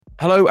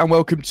Hello and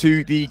welcome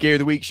to the Gear of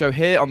the Week show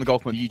here on the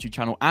Golf Money YouTube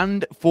channel,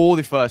 and for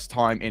the first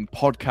time in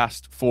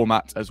podcast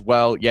format as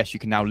well. Yes, you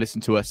can now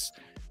listen to us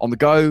on the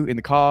go, in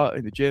the car,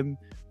 in the gym,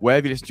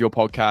 wherever you listen to your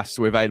podcasts.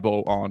 We're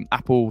available on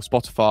Apple,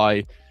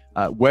 Spotify,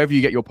 wherever you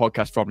get your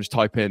podcast from. Just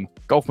type in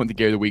Golf Money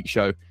Gear of the Week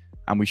show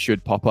and we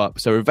should pop up.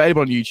 So we're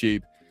available on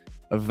YouTube,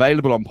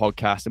 available on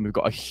podcast, and we've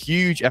got a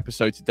huge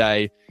episode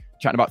today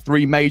chatting about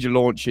three major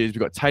launches. We've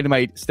got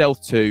Taylormade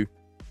Stealth 2,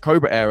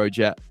 Cobra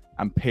Aerojet,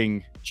 and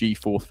Ping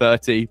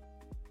G430.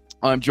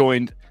 I'm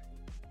joined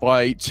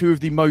by two of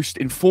the most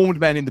informed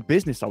men in the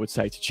business, I would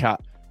say, to chat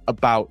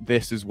about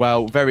this as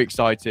well. Very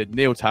excited.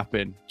 Neil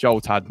Tappin,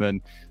 Joel Tadman.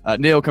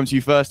 Neil, come to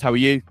you first. How are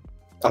you?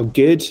 I'm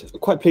good.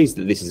 I'm quite pleased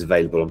that this is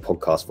available on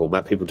podcast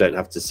format. People don't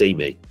have to see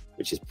me,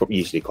 which is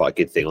usually quite a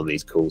good thing on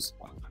these calls.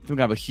 I think we're going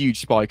to have a huge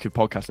spike of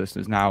podcast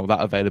listeners now.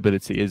 That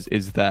availability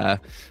is there.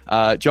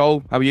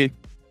 Joel, how are you?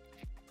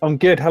 I'm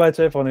good. Hello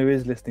to everyone who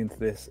is listening to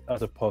this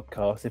as a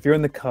podcast. If you're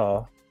in the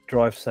car,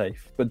 drive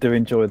safe, but do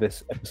enjoy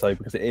this episode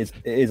because it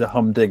is a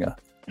humdinger.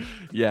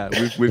 Yeah,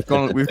 we've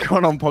gone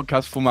on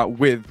podcast format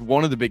with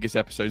one of the biggest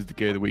episodes of the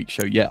Gear of the Week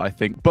show yet, I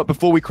think. But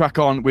before we crack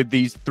on with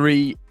these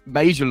three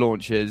major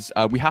launches,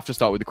 we have to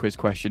start with the quiz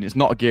question. It's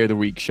not a Gear of the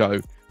Week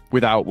show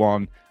without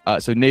one.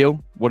 So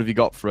Neil, what have you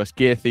got for us?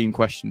 Gear theme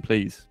question,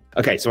 please.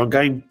 Okay, so I'm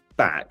going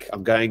back.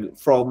 I'm going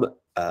from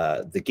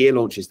the gear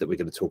launches that we're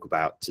going to talk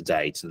about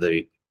today to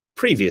the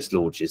previous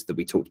launches that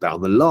we talked about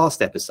on the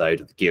last episode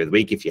of the Gear of the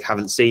Week. If you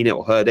haven't seen it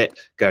or heard it,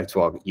 go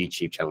to our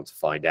YouTube channel to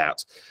find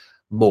out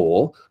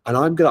more. And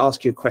I'm going to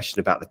ask you a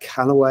question about the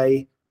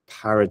Callaway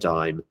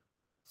Paradigm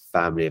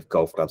family of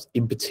golf clubs,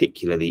 in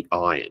particular the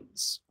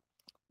irons.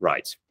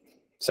 Right.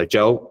 So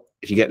Joel,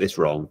 if you get this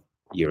wrong,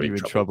 you're in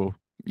trouble.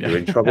 Yeah. You're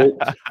in trouble.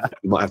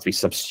 You might have to be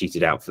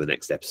substituted out for the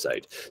next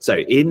episode. So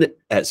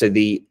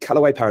the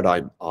Callaway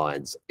Paradigm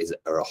irons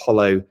are a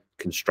hollow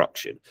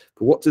construction.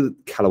 But what do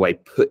Callaway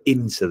put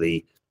into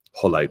the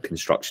hollow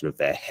construction of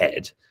their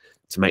head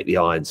to make the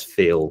irons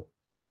feel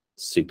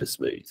super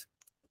smooth?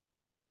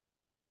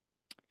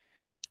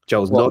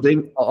 Joel's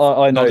nodding.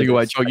 I know. Nodding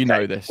away. Joel, you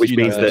know this. Which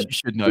means that you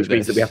should know which this.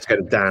 means that we have to go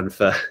to Dan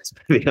first.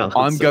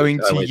 I'm going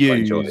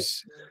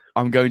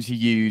to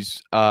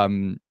use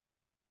some,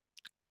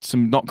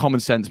 not common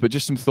sense, but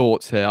just some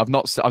thoughts here. I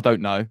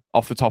don't know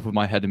off the top of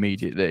my head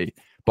immediately,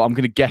 but I'm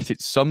going to guess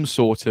it's some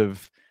sort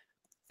of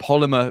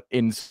polymer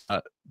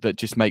insert that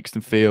just makes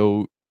them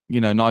feel,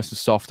 nice and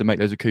soft and make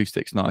those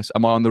acoustics nice.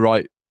 Am I on the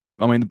right?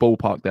 I'm in the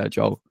ballpark there,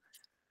 Joel.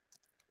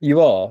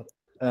 You are.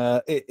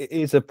 It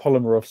is a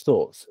polymer of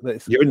sorts.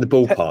 You're in the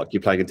ballpark.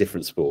 You're playing a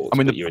different sport. I'm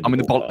in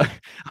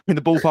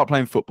the ballpark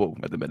playing football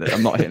at the minute.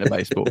 I'm not hitting a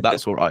baseball.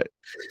 That's all right.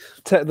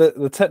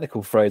 The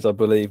technical phrase, I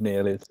believe,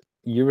 Neil, is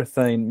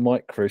urethane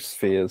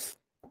microspheres.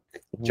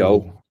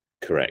 Joel,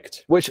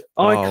 correct. Which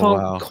I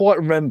can't quite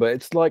remember.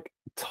 It's like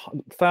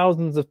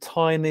thousands of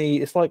tiny.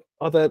 It's like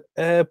either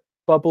air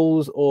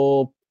bubbles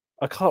or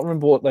I can't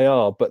remember what they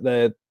are, but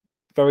they're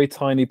very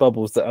tiny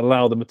bubbles that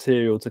allow the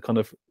material to kind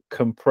of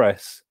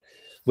compress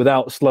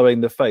without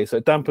slowing the face. So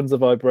it dampens the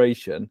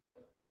vibration,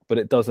 but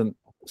it doesn't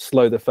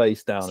slow the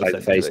face down. Slow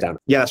the face down.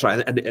 Yeah, that's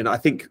right. And I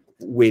think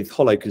with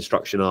hollow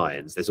construction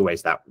irons, there's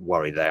always that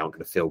worry they aren't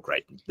going to feel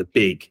great. The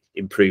big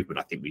improvement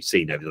I think we've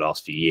seen over the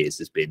last few years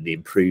has been the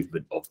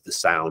improvement of the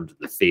sound and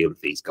the feel of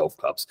these golf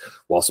clubs,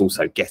 whilst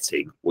also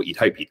getting what you'd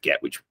hope you'd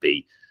get, which would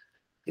be,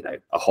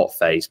 a hot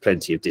face,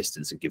 plenty of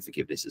distance, and good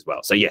forgiveness as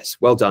well. So yes,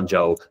 well done,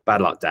 Joel.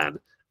 Bad luck, Dan.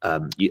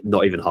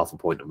 Not even half a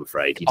point, I'm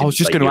afraid. I was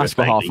just going to ask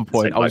for half a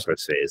point. I was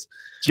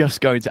just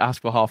going to ask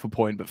for half a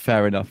point, but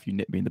fair enough. You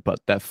nipped me in the butt.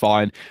 They're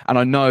fine. And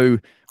I know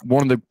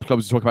one of the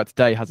clubs we're talking about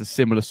today has a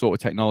similar sort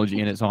of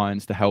technology in its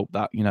irons to help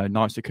that,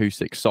 nice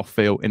acoustic, soft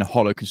feel in a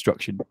hollow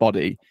construction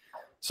body.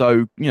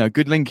 So,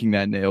 good linking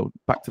there, Neil.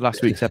 Back to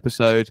last week's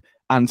episode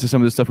and to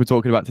some of the stuff we're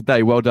talking about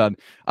today. Well done.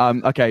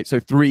 Okay, so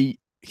three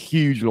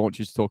huge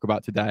launches to talk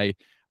about today.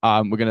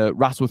 We're going to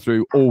rattle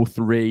through all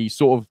three,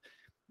 sort of,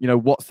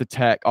 what's the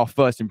tech, our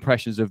first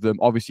impressions of them.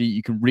 Obviously,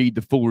 you can read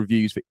the full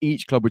reviews for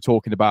each club we're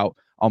talking about.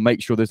 I'll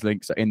make sure those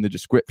links are in the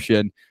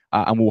description,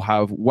 and we'll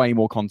have way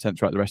more content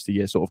throughout the rest of the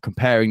year, sort of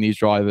comparing these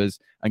drivers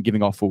and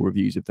giving our full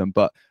reviews of them.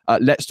 But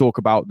let's talk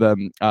about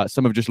them.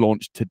 Some have just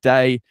launched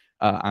today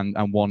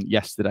and one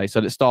yesterday. So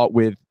let's start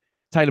with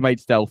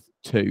Taylormade Stealth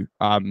 2.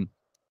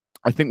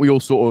 I think we all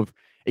sort of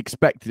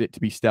expected it to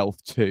be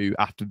Stealth 2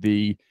 after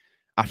the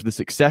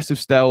success of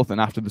Stealth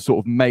and after the sort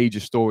of major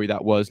story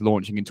that was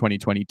launching in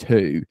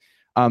 2022.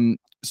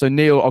 So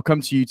Neil, I'll come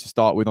to you to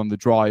start with on the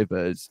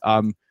drivers.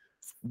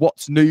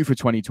 What's new for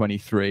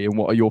 2023 and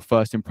what are your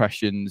first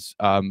impressions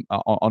on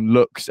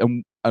looks,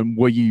 and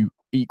were you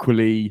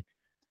equally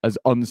as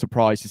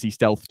unsurprised to see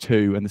Stealth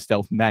 2 and the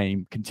Stealth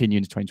name continue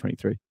into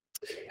 2023?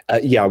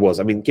 Yeah, I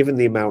was. I mean, given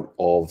the amount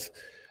of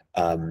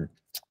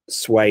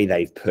sway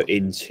they've put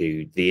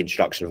into the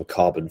introduction of a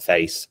carbon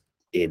face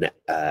in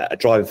a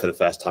driver for the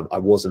first time, I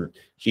wasn't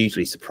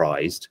hugely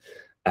surprised.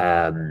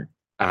 And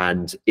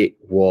it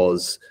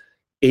was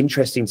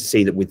interesting to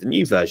see that with the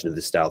new version of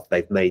the Stealth,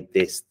 they've made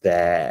this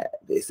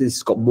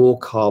has got more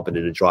carbon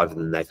in a driver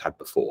than they've had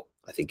before.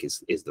 I think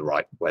is the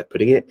right way of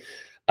putting it,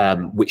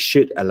 which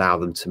should allow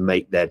them to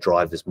make their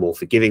drivers more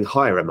forgiving,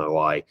 higher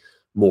MOI,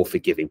 more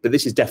forgiving. But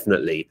this is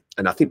definitely,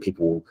 and I think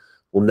people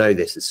will know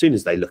this as soon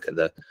as they look at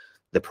the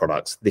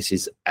products, this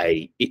is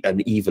an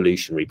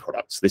evolutionary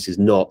product. So this is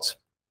not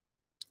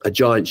a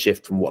giant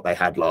shift from what they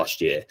had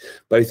last year,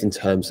 both in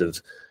terms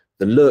of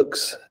the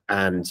looks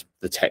and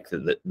the tech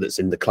that's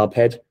in the club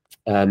head,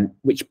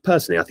 which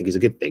personally I think is a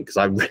good thing, because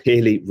I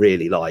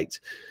really liked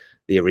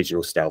the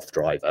original Stealth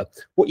driver.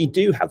 What you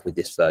do have with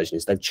this version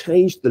is they've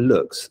changed the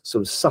looks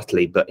sort of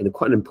subtly, but in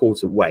quite an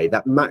important way.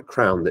 That matte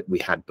crown that we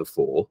had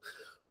before,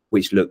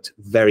 which looked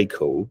very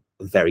cool,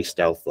 very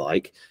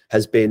stealth-like,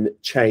 has been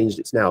changed.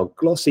 It's now a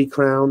glossy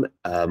crown,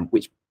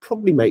 which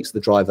probably makes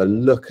the driver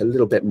look a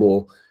little bit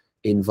more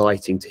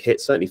inviting to hit,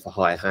 certainly for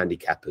higher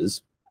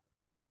handicappers.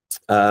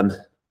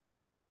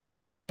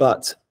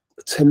 But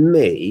to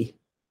me,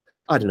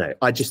 I don't know,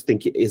 I just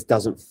think it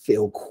doesn't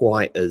feel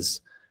quite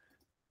as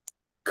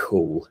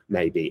cool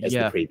maybe as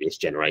the previous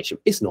generation.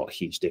 It's not a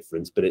huge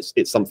difference, but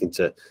it's something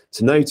to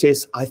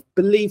notice. I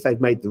believe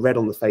they've made the red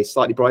on the face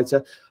slightly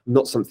brighter,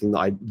 not something that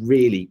I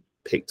really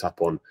picked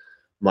up on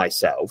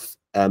myself.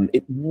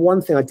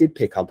 One thing I did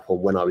pick up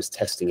on when I was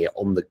testing it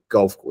on the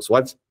golf course, so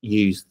I've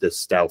used the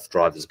Stealth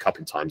drivers a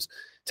couple of times,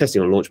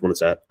 testing on launch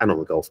monitor and on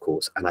the golf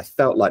course, and I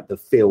felt like the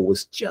feel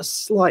was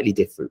just slightly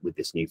different with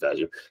this new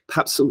version,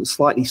 perhaps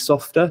slightly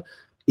softer,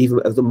 even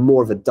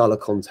more of a duller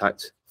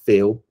contact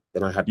feel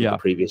than I had with the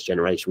previous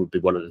generation, would be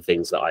one of the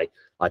things that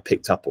I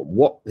picked up on.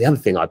 The other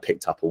thing I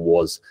picked up on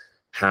was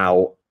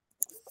how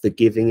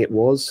forgiving it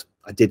was.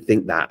 I did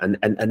think that,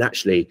 and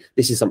actually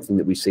this is something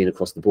that we've seen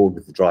across the board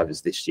with the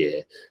drivers this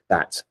year,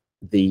 that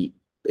the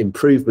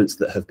improvements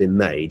that have been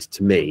made,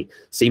 to me,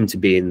 seem to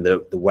be in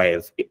the way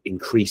of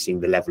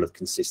increasing the level of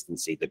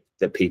consistency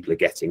that people are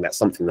getting. That's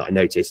something that I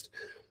noticed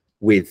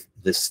with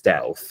the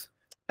Stealth.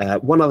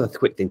 One other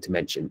quick thing to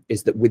mention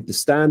is that with the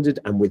standard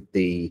and with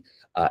the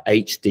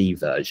HD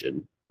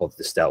version of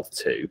the Stealth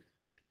 2,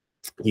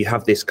 you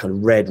have this kind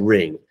of red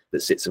ring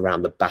that sits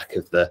around the back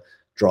of the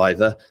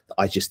driver that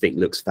I just think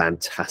looks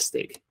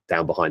fantastic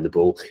down behind the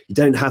ball. You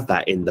don't have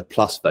that in the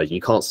Plus version.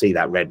 You can't see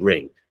that red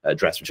ring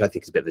address, which I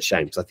think is a bit of a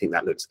shame, because I think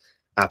that looks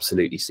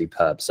absolutely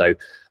superb. So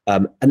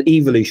an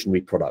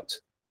evolutionary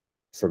product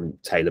from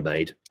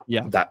Taylormade.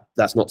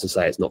 That's not to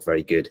say it's not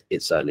very good.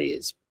 It certainly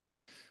is.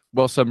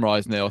 Well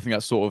summarised, Neil. I think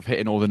that's sort of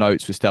hitting all the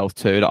notes for Stealth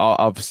 2.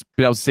 I've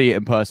been able to see it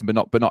in person,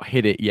 but not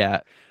hit it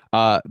yet.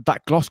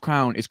 That gloss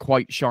crown is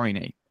quite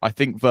shiny, I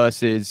think,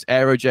 versus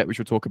Aerojet, which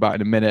we'll talk about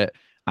in a minute,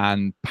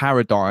 and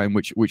Paradigm,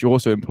 which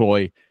also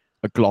employ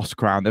a gloss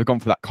crown. They've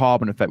gone for that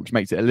carbon effect, which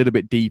makes it a little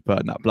bit deeper,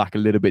 and that black a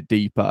little bit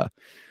deeper.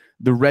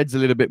 The red's a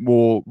little bit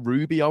more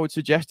ruby, I would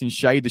suggest, in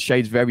shade. The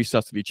shade's very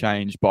subtly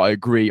changed, but I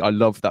agree. I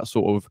love that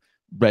sort of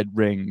red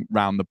ring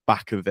round the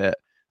back of it.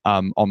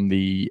 On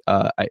the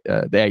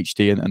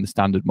HD and the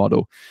standard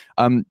model.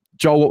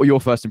 Joel, what were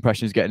your first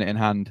impressions getting it in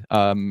hand?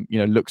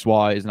 Looks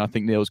wise, and I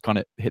think Neil's kind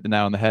of hit the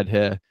nail on the head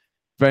here.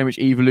 Very much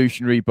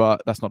evolutionary,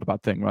 but that's not a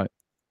bad thing, right?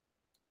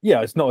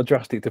 Yeah, it's not a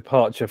drastic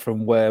departure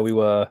from where we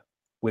were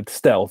with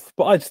Stealth,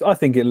 but I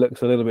think it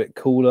looks a little bit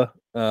cooler.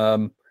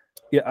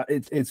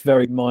 It's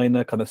very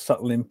minor, kind of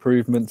subtle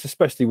improvements,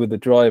 especially with the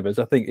drivers.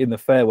 I think in the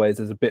fairways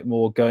there's a bit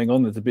more going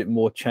on. There's a bit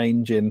more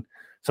change in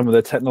some of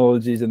the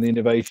technologies and the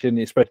innovation,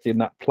 especially in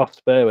that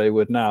Plus fairway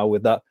wood now,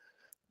 with that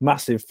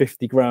massive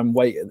 50-gram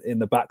weight in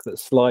the back that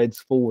slides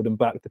forward and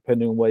back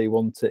depending on where you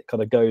want it,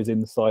 kind of goes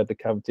inside the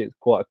cavity. It's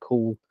quite a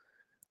cool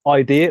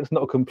idea. It's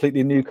not a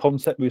completely new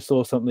concept. We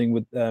saw something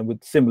with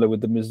similar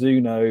with the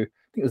Mizuno,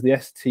 I think it was the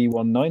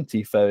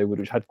ST190 fairway wood,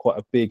 which had quite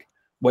a big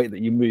weight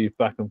that you move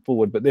back and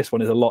forward, but this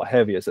one is a lot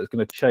heavier, so it's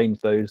going to change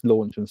those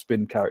launch and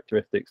spin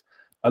characteristics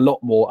a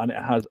lot more, and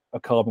it has a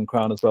carbon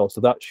crown as well, so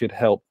that should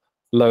help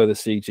lower the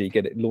CG,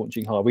 get it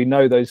launching high. We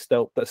know that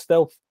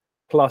Stealth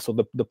Plus, or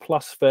the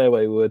Plus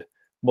fairway wood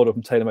model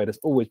from Taylormade, has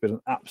always been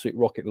an absolute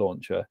rocket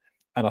launcher,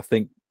 and I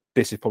think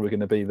this is probably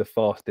going to be the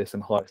fastest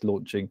and highest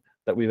launching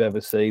that we've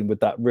ever seen. With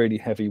that really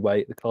heavy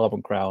weight, the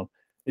carbon crown,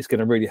 it's going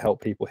to really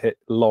help people hit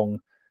long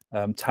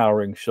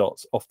towering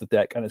shots off the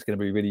deck, and it's going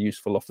to be really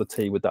useful off the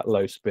tee with that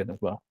low spin as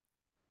well.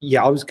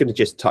 Yeah, I was going to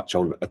just touch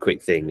on a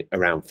quick thing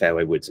around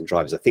fairway woods and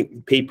drivers. I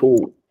think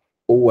people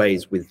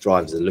always with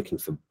drivers are looking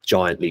for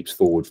giant leaps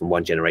forward from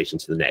one generation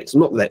to the next.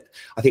 Not that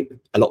I think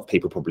a lot of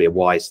people probably are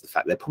wise to the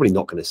fact they're probably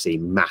not going to see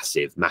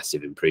massive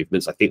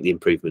improvements. I think the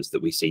improvements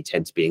that we see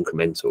tend to be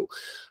incremental.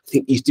 I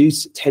think you do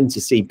tend to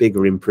see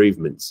bigger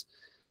improvements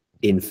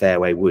in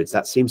fairway woods.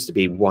 That seems to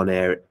be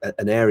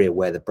an area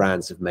where the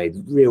brands have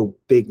made real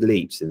big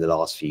leaps in the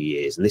last few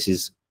years, and this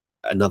is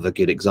another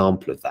good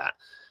example of that.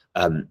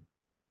 And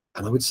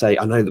I would say,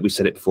 I know that we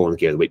said it before on the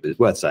Gear of the Week, but it's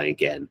worth saying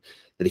again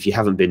that if you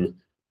haven't been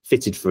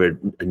fitted for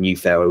a new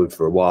fairway wood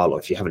for a while, or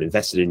if you haven't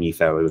invested in a new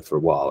fairway wood for a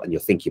while and you're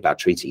thinking about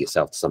treating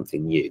yourself to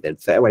something new, then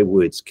fairway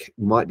woods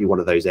might be one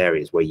of those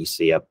areas where you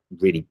see a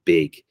really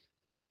big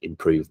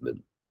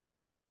improvement.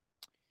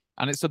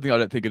 And it's something I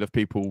don't think enough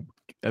people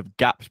have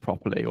gapped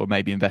properly, or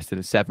maybe invested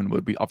in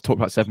 7-wood. I've talked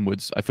about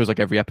 7-woods. It feels like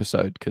every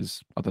episode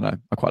because I don't know,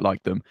 I quite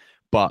like them.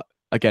 But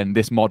again,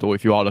 this model,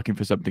 if you are looking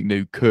for something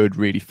new, could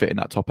really fit in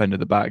that top end of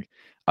the bag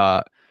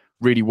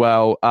really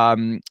well.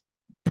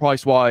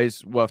 Price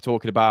wise, worth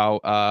talking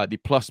about the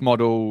Plus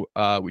model,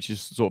 which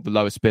is sort of the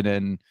lower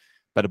spinning,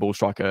 better ball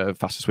striker,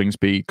 faster swing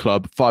speed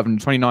club,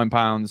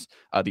 £529.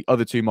 The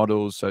other two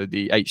models, so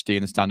the HD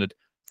and the standard,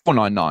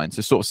 £499.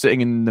 So sort of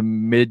sitting in the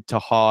mid to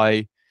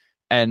high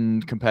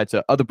end compared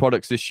to other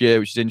products this year,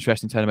 which is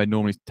interesting. Taylormade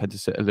normally tend to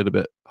sit a little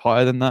bit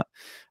higher than that.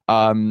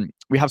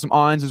 We have some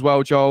irons as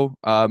well, Joel.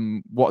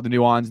 What are the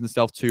new irons in the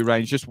Stealth 2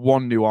 range? Just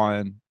one new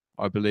iron,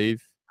 I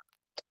believe.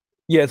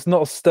 Yeah, it's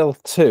not a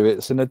Stealth 2.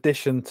 It's an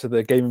addition to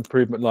the game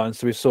improvement line.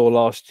 So we saw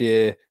last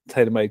year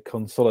Taylormade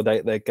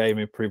consolidate their game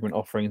improvement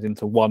offerings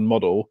into one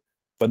model,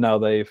 but now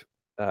they've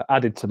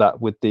added to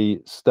that with the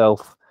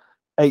Stealth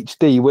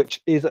HD,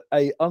 which is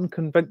a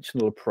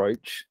unconventional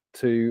approach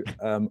to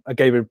a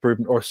game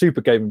improvement or a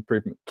super game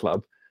improvement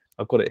club.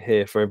 I've got it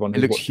here for everyone.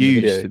 It looks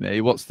huge to me.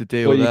 What's the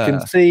deal there? You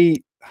can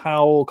see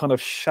how kind of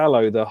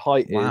shallow the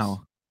height is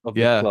of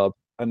the club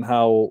and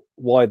how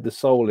wide the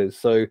sole is.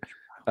 So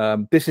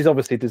this is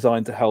obviously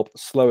designed to help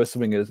slower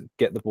swingers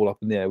get the ball up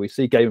in the air. We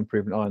see game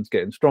improvement irons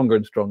getting stronger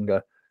and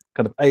stronger,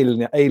 kind of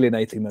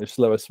alienating those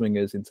slower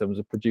swingers in terms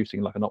of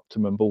producing like an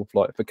optimum ball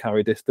flight for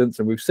carry distance.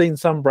 And we've seen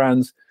some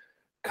brands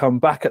come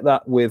back at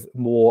that with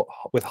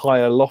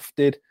higher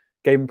lofted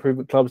game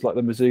improvement clubs like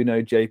the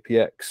Mizuno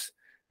JPX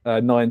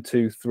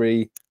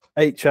 923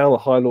 HL, a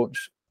high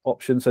launch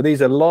option. So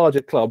these are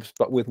larger clubs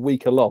but with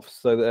weaker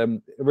lofts, so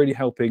really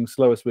helping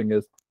slower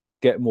swingers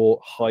get more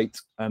height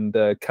and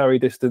carry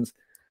distance.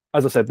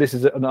 As I said, this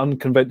is an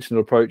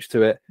unconventional approach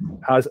to it.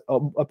 Has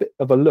a bit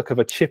of a look of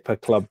a chipper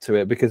club to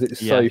it because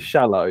it's so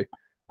shallow.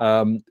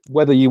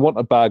 Whether you want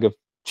a bag of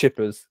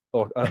chippers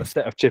or a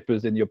set of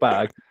chippers in your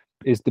bag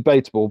is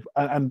debatable.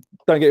 And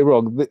don't get it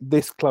wrong,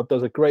 this club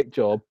does a great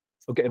job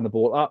of getting the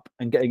ball up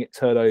and getting it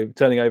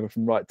turning over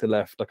from right to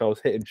left. Like I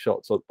was hitting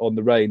shots on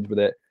the range with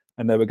it,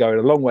 and they were going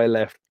a long way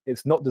left.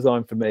 It's not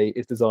designed for me.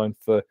 It's designed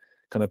for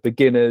kind of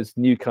beginners,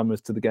 newcomers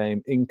to the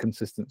game,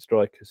 inconsistent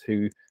strikers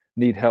who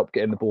need help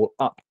getting the ball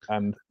up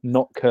and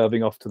not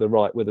curving off to the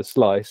right with a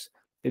slice.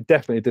 It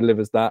definitely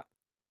delivers that.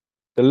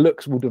 The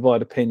looks will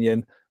divide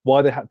opinion.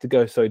 Why they had to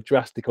go so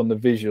drastic on the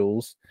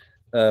visuals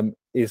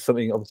is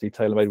something obviously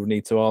Taylormade will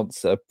need to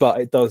answer, but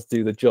it does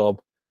do the job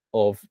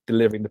of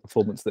delivering the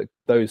performance that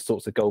those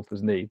sorts of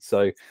golfers need.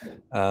 So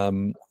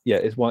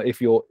it's one,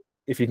 if you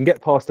can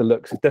get past the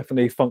looks, it's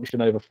definitely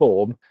function over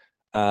form.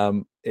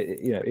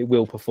 It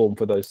will perform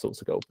for those sorts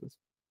of golfers.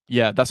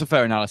 Yeah, that's a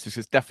fair analysis.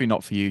 It's definitely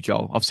not for you,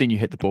 Joel. I've seen you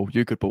hit the ball.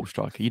 You're a good ball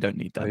striker. You don't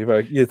need that.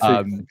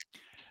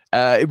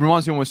 It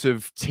reminds me almost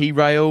of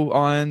T-rail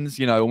irons,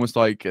 almost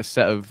like a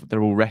set of,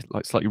 they're all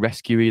like slightly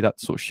rescue-y, that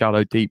sort of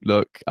shallow, deep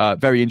look.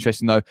 Very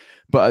interesting though.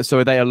 But so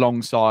are they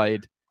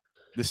alongside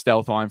the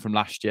Stealth iron from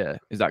last year?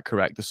 Is that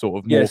correct? The sort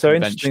of more so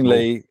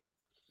interestingly,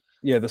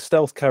 the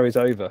Stealth carries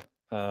over,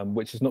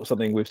 which is not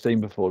something we've seen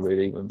before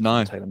really.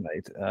 No.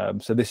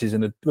 Taylormade. So this is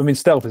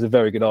Stealth is a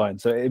very good iron,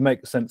 so it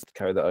makes sense to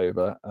carry that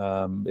over.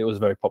 It was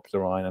a very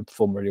popular iron and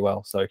performed really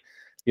well. So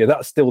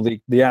that's still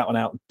the out and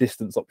out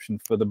distance option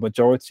for the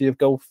majority of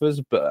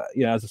golfers. But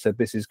as I said,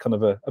 this is kind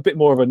of a bit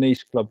more of a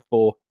niche club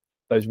for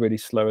those really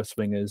slower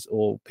swingers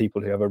or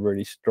people who have a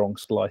really strong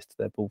slice to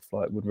their ball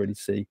flight would really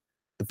see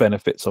the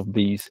benefits of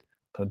these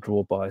kind of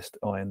draw biased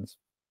irons.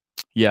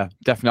 Yeah,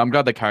 definitely. I'm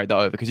glad they carried that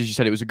over because, as you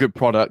said, it was a good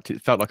product.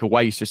 It felt like a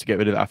waste just to get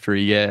rid of it after a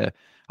year.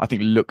 I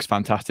think it looks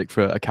fantastic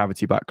for a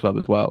cavity back club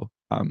as well.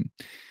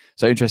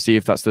 So interesting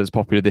if that's as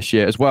popular this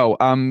year as well.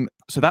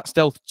 So that's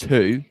Stealth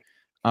 2.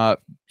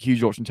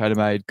 Huge launch from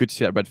Taylormade. Good to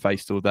see that red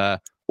face still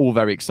there. All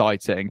very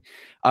exciting.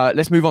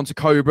 Let's move on to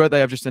Cobra. They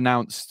have just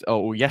announced,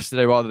 or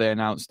yesterday rather, they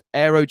announced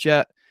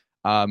Aerojet.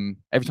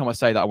 Every time I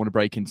say that, I want to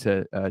break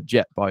into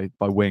Jet by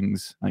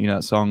Wings. You know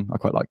that song? I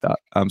quite like that.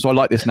 So I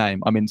like this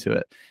name. I'm into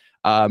it.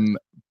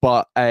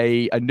 But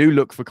a new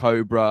look for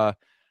Cobra,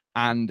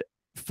 and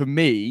for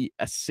me,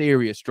 a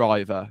serious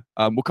driver.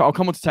 I'll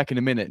come on to tech in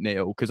a minute,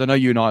 Neil, because I know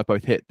you and I have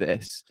both hit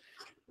this.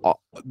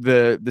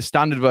 The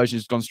standard version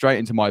has gone straight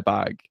into my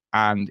bag,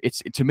 and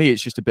to me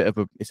it's just a bit of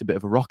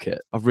a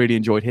rocket. I've really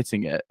enjoyed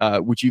hitting it.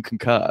 Would you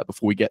concur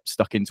before we get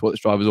stuck into what this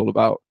driver is all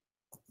about?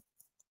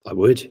 I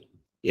would.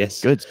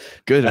 Yes. Good.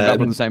 I'm glad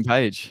we're on the same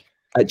page.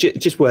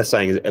 Just worth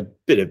saying a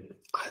bit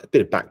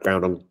of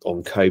background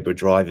on Cobra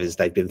drivers.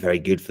 They've been very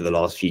good for the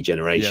last few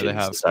generations. Yeah, they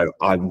have. So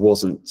I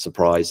wasn't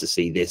surprised to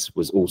see this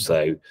was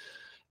also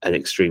an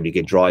extremely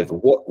good driver.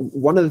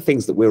 One of the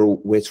things that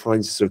we're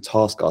trying to sort of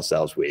task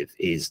ourselves with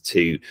is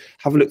to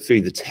have a look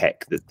through the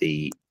tech that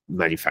the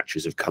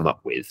manufacturers have come up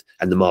with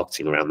and the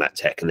marketing around that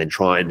tech, and then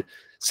try and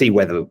see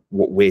whether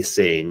what we're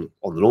seeing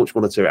on the launch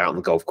monitor out on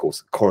the golf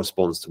course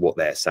corresponds to what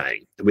they're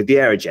saying. And with the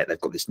Aerojet, they've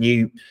got this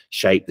new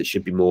shape that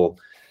should be more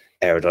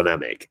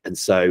aerodynamic, and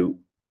so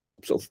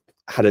sort of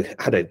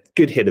had a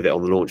good hit of it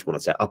on the launch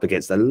monitor up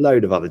against a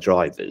load of other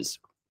drivers.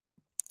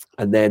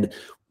 And then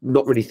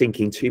not really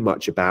thinking too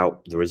much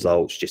about the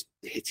results, just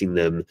hitting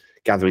them,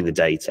 gathering the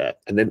data.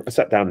 And then I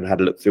sat down and had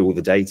a look through all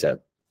the data.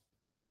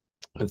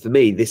 And for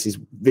me, this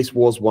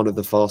was one of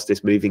the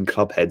fastest moving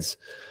club heads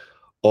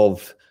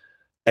of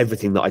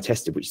everything that I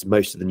tested, which is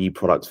most of the new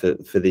products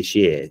for this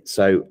year.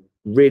 So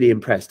really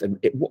impressed. And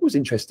what was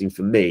interesting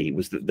for me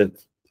was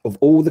that of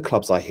all the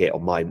clubs I hit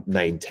on my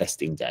main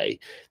testing day,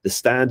 the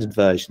standard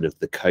version of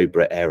the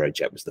Cobra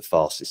Aerojet was the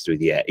fastest through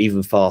the air,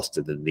 even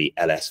faster than the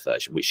LS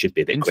version, which should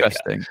be a bit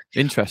quicker.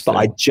 Interesting. But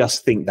I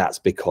just think that's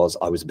because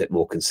I was a bit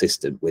more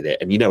consistent with it.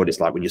 And you know what it's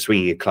like when you're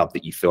swinging a club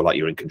that you feel like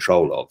you're in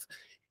control of,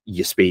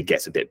 your speed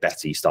gets a bit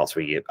better, you start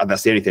swinging it. And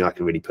that's the only thing I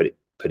can really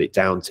put it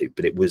down to.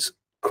 But it was,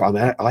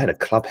 I had a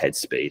club head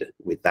speed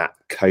with that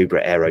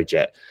Cobra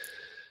Aerojet,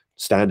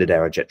 standard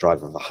Aerojet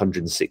driver of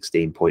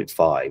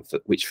 116.5,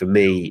 which for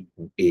me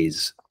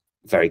is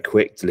very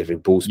quick, delivering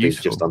ball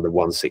speeds just under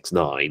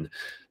 169.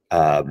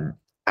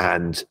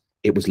 And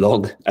it was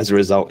long as a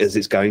result, as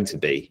it's going to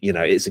be. You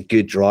know, it's a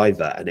good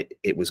driver and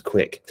it was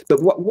quick. But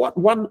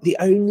the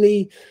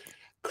only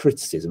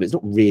criticism, it's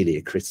not really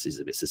a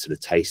criticism, it's a sort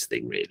of taste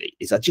thing really,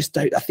 is I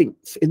think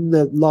in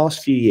the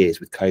last few years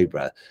with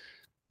Cobra,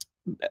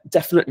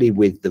 definitely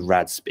with the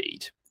rad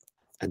speed,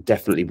 and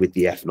definitely with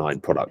the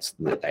F9 products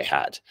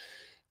that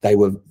they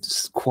were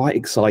quite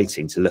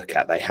exciting to look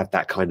at. They had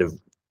that kind of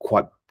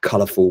quite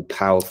colourful,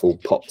 powerful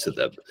pop to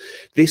them.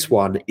 This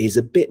one is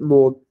a bit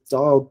more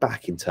dialed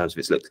back in terms of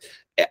its look.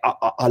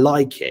 I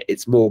like it.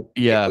 It's more,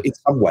 in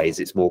some ways,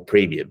 it's more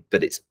premium,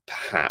 but it's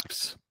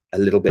perhaps a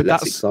little bit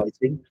less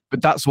exciting.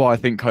 But that's why I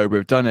think Cobra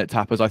have done it,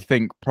 Tappers. I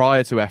think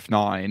prior to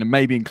F9, and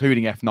maybe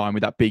including F9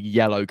 with that big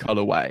yellow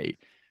colourway,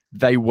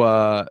 they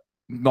were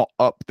not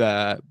up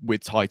there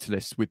with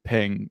Titleist, with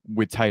Ping,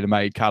 with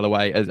Taylormade,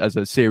 Callaway as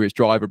a serious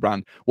driver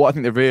brand. What I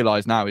think they've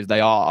realised now is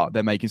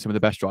they're making some of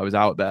the best drivers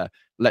out there.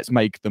 Let's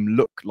make them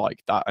look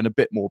like that and a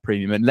bit more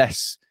premium and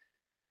less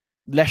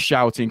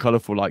shouty and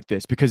colourful like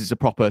this, because it's a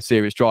proper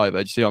serious driver.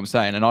 Do you see what I'm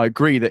saying? And I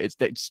agree that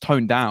it's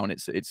toned down.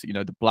 It's you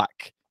know, the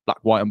black,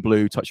 white and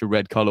blue, touch of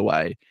red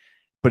colourway,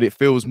 but it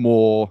feels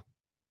more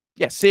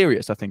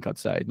serious, I think I'd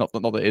say. Not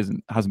that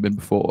it hasn't been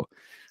before.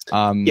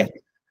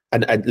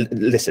 And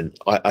listen,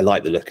 I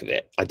like the look of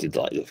it. I did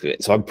like the look of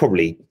it. So I'm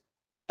probably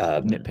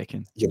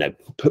nitpicking. You know,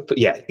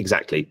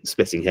 exactly.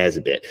 Splitting hairs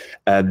a bit.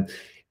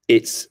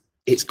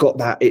 It's got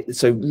that.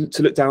 So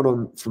to look down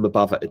on from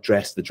above at a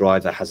dress, the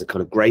driver has a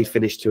kind of grey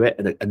finish to it,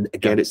 and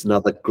again, it's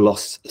another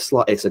gloss.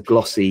 It's a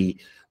glossy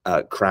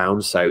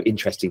crown. So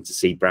interesting to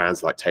see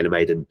brands like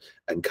Taylormade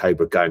and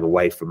Cobra going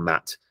away from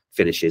matte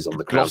finishes on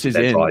the crowns of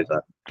their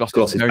driver.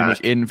 Gloss is very much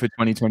in for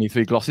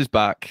 2023. Gloss is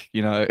back.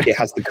 You know, it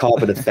has the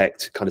carbon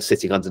effect kind of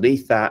sitting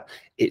underneath that.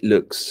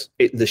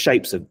 The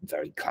shapes are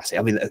very classic.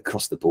 I mean,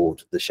 across the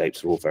board, the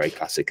shapes are all very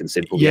classic and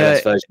simple. The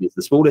LS version is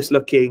the smallest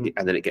looking,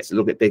 and then it gets a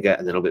little bit bigger,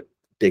 and then a little bit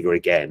bigger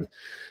again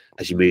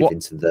as you move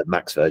into the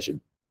Max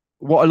version.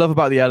 What I love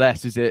about the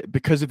LS is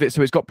because of it.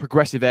 So it's got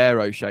progressive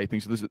aero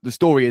shaping. So the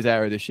story is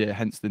aero this year,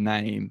 hence the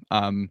name.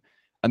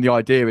 And the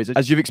idea is,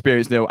 as you've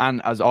experienced, Neil, and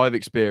as I've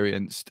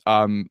experienced,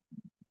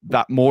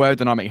 that more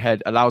aerodynamic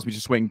head allows me to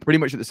swing pretty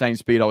much at the same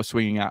speed I was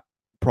swinging at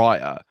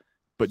prior,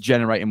 but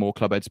generating more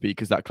club head speed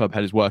because that club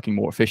head is working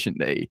more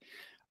efficiently.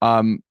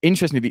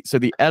 Interestingly, so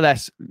the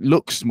LS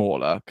looks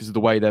smaller because of the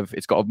way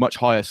it's got a much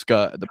higher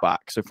skirt at the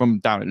back. So from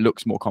down, it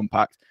looks more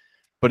compact,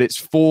 but it's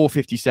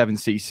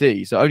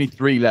 457cc, so only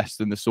 3 less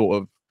than the sort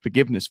of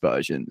forgiveness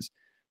versions.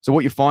 So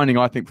what you're finding,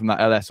 I think, from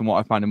that LS, and what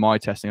I found in my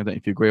testing, I don't know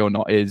if you agree or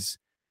not, is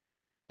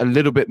a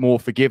little bit more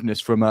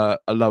forgiveness from a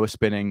lower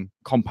spinning,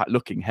 compact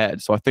looking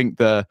head. So I think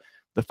the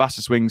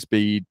faster swing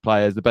speed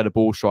players, the better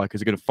ball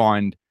strikers, are going to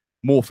find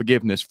more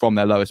forgiveness from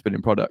their lower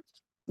spinning product.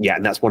 Yeah,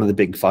 and that's one of the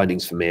big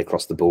findings for me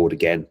across the board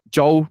again.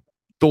 Joel,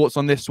 thoughts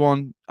on this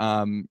one?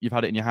 You've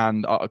had it in your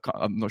hand.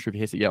 I'm not sure if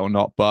you hit it yet or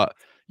not, but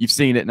you've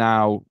seen it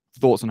now.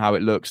 Thoughts on how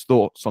it looks,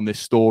 thoughts on this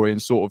story,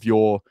 and sort of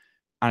your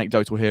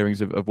anecdotal hearings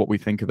of what we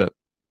think of it.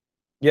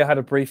 Yeah, I had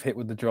a brief hit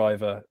with the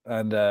driver,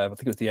 and I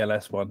think it was the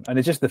LS one, and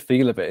it's just the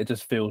feel of it. It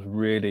just feels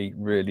really,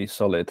 really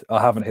solid.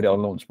 I haven't hit it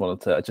on launch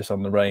monitor, just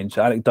on the range.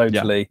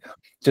 Anecdotally,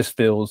 just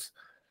feels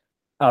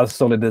as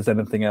solid as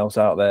anything else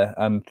out there.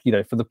 And you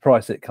know, for the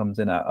price it comes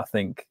in at, I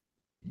think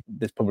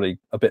there's probably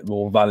a bit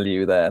more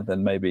value there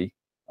than maybe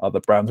other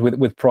brands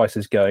with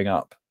prices going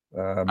up.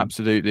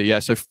 Absolutely, yeah.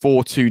 So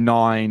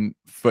 429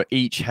 for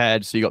each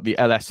head. So you got the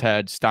LS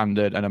head,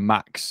 standard, and a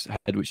Max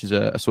head, which is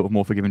a sort of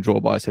more forgiving draw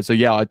bias head. So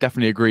yeah, I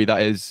definitely agree.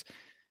 That is,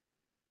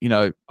 you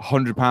know,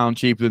 £100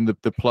 cheaper than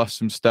the Plus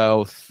from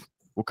Stealth.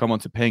 We'll come on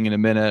to Ping in a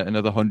minute.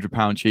 Another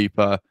 £100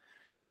 cheaper,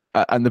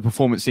 and the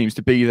performance seems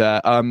to be there.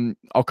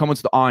 I'll come on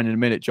to the iron in a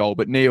minute, Joel.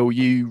 But Neil,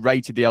 you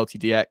rated the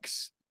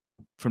LTDX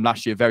from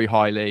last year very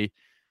highly.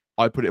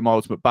 I put it in my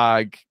ultimate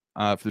bag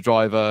for the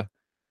driver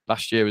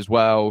last year as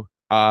well.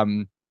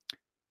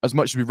 As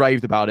much as we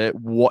raved about it,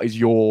 what is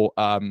your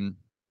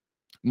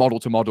model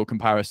to model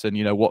comparison?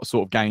 You know, what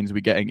sort of gains are we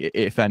getting,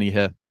 if any,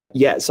 here?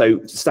 Yeah,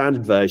 so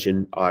standard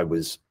version, I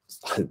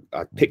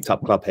picked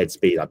up club head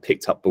speed, I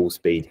picked up ball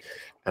speed,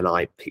 and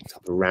I picked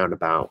up around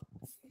about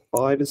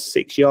 5 or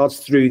 6 yards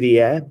through the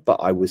air, but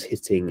I was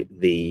hitting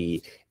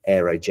the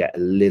Aerojet a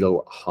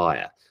little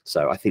higher.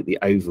 So I think the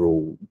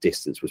overall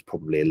distance was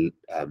probably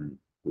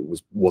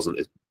wasn't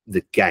as,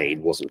 the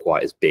gain wasn't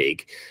quite as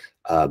big.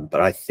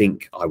 But I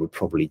think I would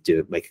probably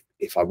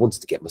if I wanted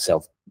to get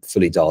myself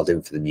fully dialed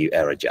in for the new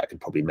Aerojet, I could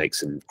probably make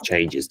some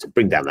changes to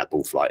bring down that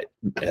ball flight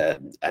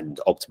and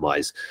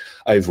optimize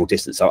overall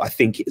distance. So I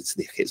think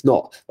it's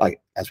not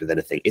like, as with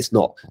anything, it's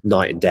not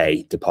night and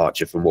day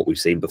departure from what we've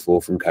seen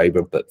before from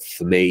Cobra, but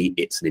for me,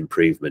 it's an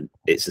improvement.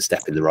 It's a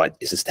step in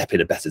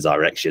a better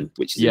direction,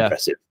 which is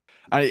impressive.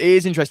 And it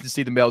is interesting to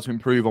see them be able to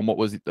improve on what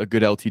was a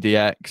good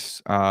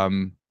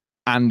LTDX.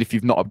 And if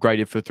you've not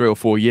upgraded for 3 or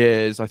 4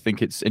 years, I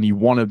think and you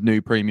want a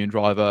new premium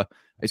driver,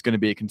 it's going to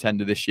be a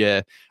contender this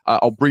year.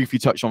 I'll briefly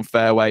touch on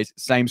fairways.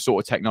 Same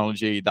sort of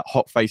technology. That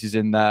hot face is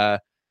in there.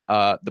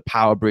 The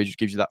power bridge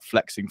gives you that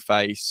flexing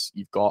face.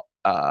 You've got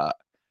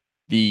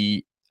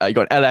you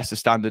got LS, a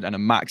standard, and a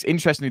max.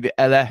 Interestingly,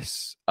 the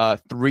LS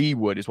 3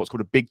 wood is what's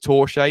called a big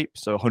tour shape,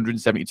 so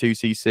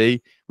 172cc,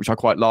 which I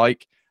quite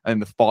like.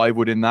 And the 5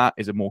 wood in that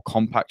is a more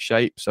compact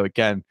shape. So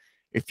again,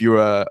 if you're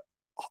a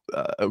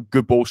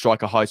good ball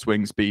striker, high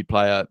swing speed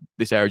player,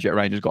 this Aerojet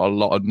range has got a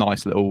lot of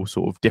nice little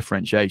sort of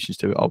differentiations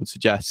to it, I would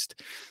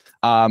suggest.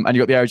 And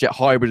you got the Aerojet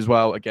hybrid as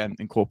well, again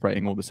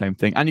incorporating all the same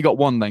thing. And you got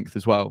one length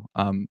as well,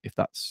 if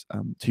that's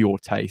to your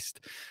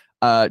taste.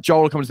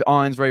 Joel, comes to the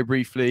irons very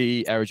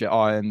briefly. Aerojet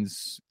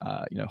irons,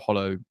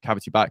 hollow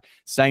cavity back,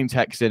 same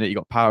text in it. You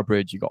got power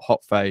bridge, you got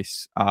hot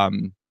face.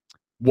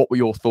 What were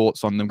your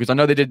thoughts on them? Because I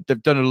know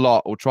they've done a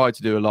lot, or tried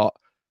to do a lot,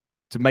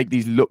 to make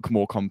these look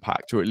more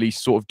compact, or at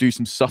least sort of do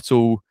some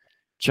subtle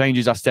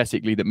changes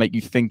aesthetically that make you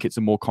think it's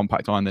a more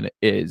compact iron than it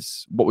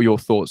is. What were your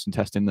thoughts in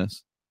testing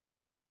this?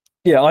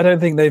 Yeah, I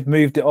don't think they've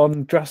moved it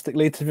on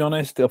drastically, to be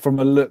honest, from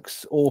a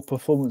looks or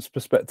performance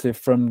perspective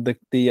from the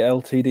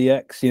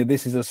LTDX.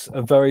 This is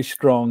a very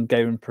strong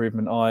game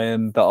improvement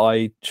iron that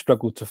I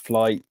struggled to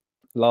flight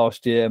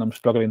last year, and I'm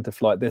struggling to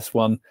flight this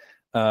one.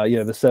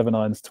 The 7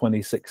 iron's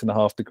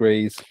 26.5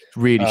 degrees. It's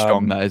really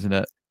strong, that, isn't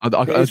it? I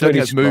don't think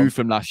it's moved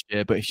from last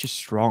year, but it's just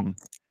strong.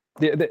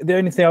 The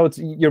only thing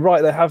you're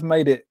right, they have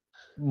made it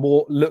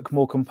look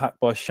more compact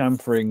by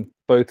chamfering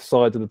both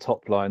sides of the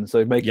top line,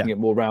 so making it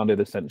more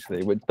rounded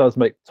essentially, which does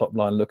make the top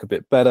line look a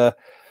bit better.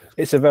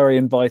 It's a very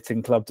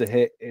inviting club to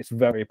hit. It's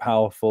very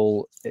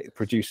powerful. It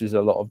produces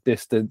a lot of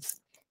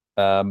distance.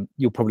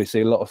 You'll probably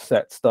see a lot of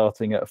sets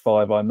starting at a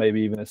 5 iron,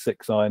 maybe even a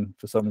 6 iron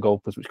for some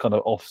golfers, which kind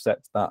of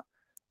offsets that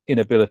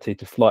inability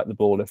to flight the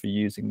ball if you're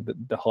using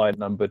the higher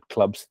numbered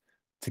clubs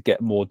to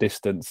get more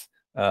distance.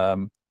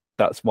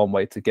 That's one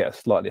way to get a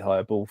slightly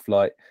higher ball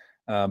flight.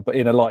 But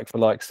in a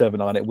like-for-like 7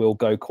 iron, it will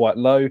go quite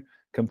low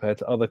compared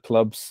to other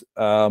clubs.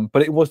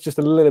 But it was just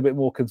a little bit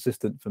more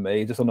consistent for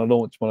me, just on a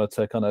launch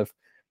monitor, kind of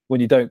when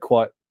you don't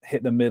quite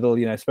hit the middle,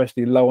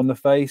 especially low on the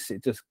face,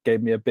 it just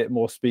gave me a bit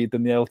more speed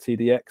than the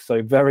LTDX.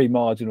 So very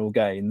marginal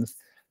gains.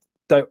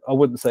 I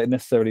wouldn't say it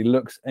necessarily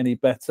looks any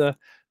better,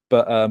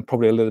 but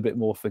probably a little bit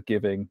more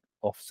forgiving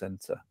off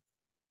center.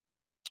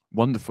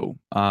 Wonderful.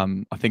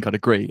 I think I'd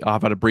agree.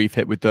 I've had a brief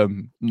hit with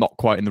them, not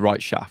quite in the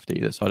right shaft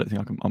either, so I don't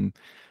think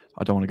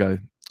I don't want to go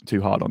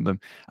too hard on them.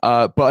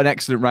 But an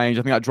excellent range.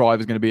 I think that drive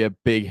is going to be a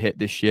big hit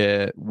this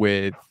year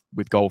with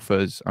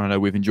golfers. I know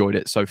we've enjoyed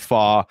it so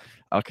far.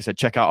 Like I said,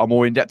 check out our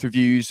more in-depth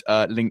reviews,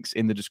 links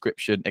in the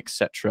description,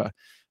 etc.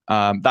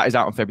 That is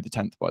out on February the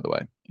 10th, by the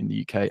way, in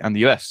the UK and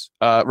the US.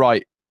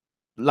 Right.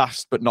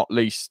 Last but not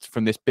least,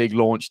 from this big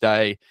launch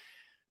day,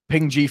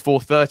 Ping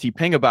G430,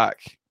 Ping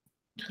back.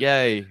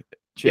 Yay.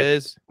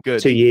 Cheers. Yep.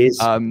 Good. 2 years.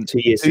 2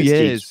 years. 2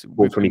 years.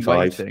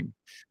 425.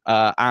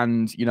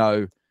 And,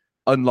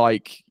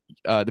 unlike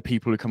the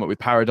people who come up with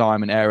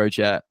Paradigm and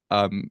Aerojet,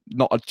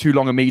 not too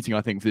long a meeting,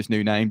 I think, for this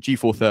new name,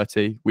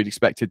 G430. We'd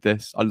expected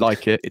this. I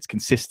like it. It's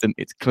consistent.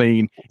 It's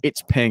clean.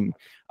 It's Ping.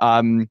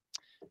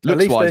 At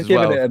least they've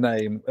given it a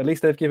name. At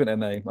least they've given it a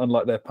name,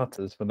 unlike their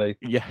putters when they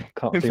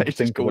can't seem to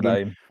think of a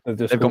name.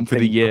 They've gone for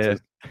the year.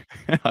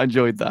 I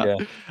enjoyed that.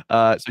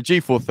 Yeah. So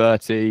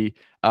G430,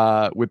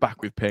 we're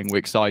back with Ping. We're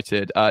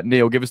excited.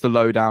 Neil, give us the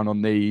lowdown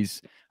on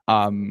these.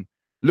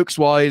 Looks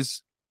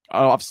wise,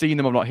 I've seen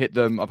them. I've not hit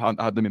them. I've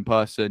had them in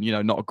person.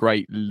 Not a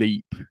great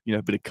leap.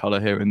 A bit of color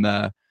here and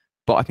there,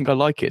 but I think I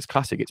like it. It's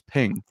classic. It's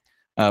Ping.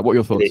 What are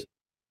your thoughts?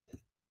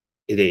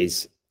 It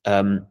is.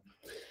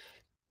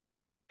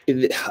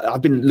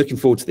 I've been looking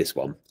forward to this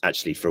one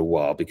actually for a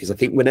while, because I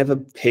think whenever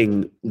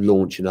Ping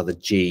launch another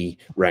G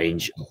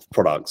range of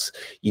products,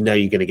 you're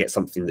going to get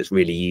something that's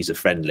really user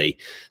friendly.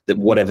 That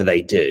whatever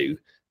they do,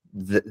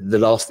 the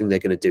last thing they're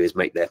going to do is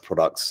make their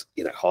products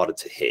harder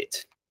to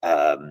hit.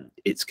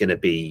 It's going to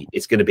be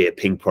a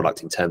Ping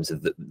product in terms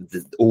of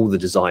all the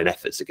design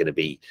efforts are going to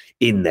be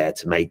in there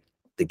to make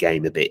the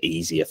game a bit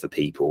easier for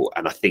people,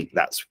 and I think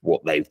that's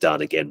what they've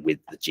done again with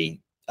the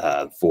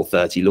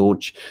G430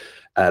 launch.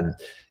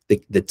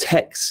 The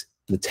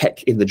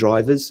tech in the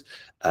drivers,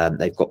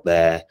 they've got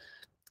their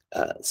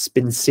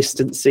spin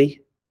consistency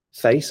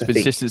face. I think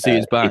Consistency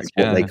is back. is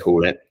what they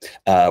call it,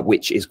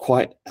 which is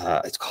quite.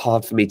 It's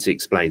hard for me to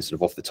explain sort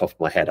of off the top of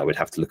my head. I would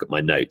have to look at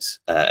my notes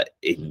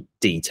in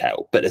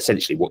detail. But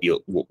essentially, what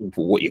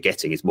you're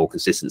getting is more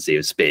consistency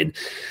of spin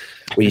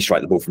when you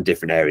strike the ball from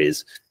different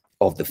areas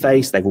of the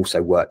face. They've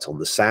also worked on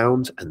the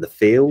sound and the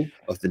feel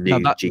of the new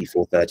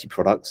G430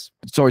 products.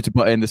 Sorry to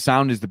butt in. The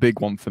sound is the big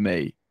one for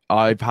me.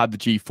 I've had the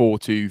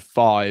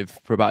G425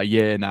 for about a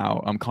year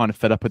now. I'm kind of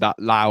fed up with that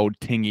loud,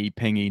 tingy,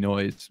 pingy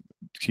noise,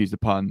 excuse the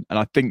pun. And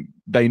I think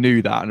they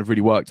knew that and have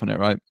really worked on it,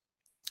 right?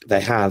 They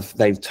have.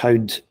 They've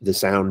toned the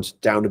sound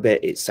down a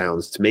bit. It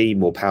sounds, to me,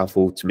 more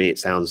powerful. To me, it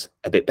sounds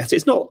a bit better.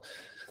 It's not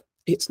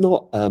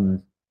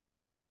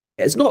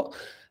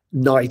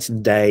night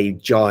and day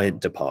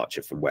giant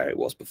departure from where it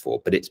was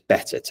before, but it's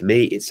better. To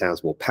me, it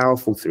sounds more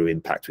powerful through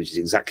impact, which is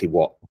exactly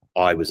what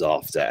I was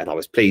after, and I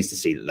was pleased to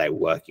see that they were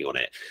working on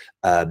it.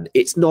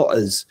 It's not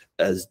as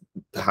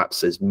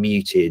perhaps as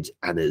muted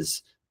and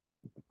as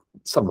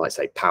some might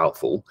say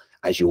powerful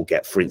as you'll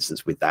get, for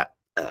instance, with that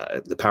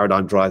the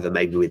Paradigm driver,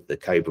 maybe with the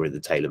Cobra and the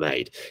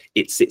Taylormade.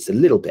 It sits a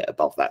little bit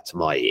above that to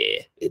my ear.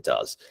 It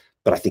does.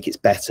 But I think it's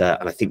better,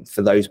 and I think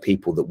for those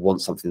people that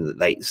want something that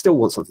they still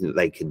want something that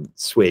they can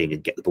swing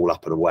and get the ball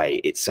up and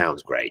away, it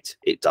sounds great.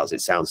 It does.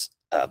 It sounds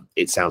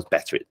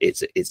better.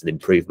 It's an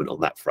improvement on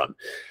that front.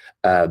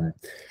 And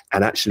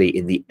actually,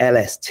 in the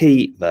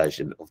LST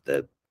version of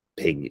the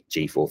Ping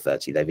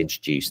G430, they've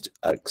introduced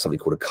something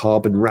called a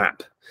carbon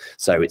wrap.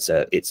 So it's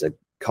a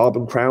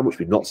carbon crown, which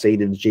we've not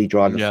seen in the G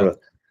driver for.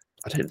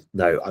 I don't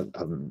know.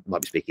 I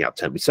might be speaking out of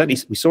turn.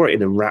 We saw it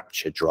in a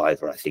Rapture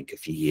driver, I think, a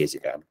few years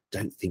ago. I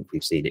don't think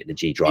we've seen it in a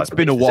G driver. It's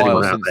been a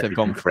while since they've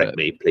gone for it. Correct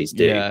me, please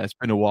do. Yeah, it's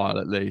been a while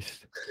at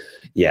least.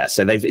 Yeah,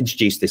 so they've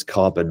introduced this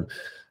carbon.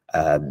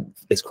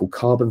 It's called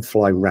Carbon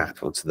Fly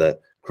Wrap onto the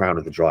crown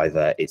of the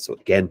driver. It's,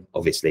 again,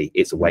 obviously,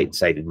 it's a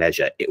weight-saving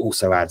measure. It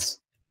also adds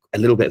a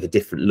little bit of a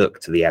different look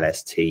to the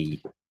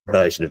LST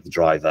version of the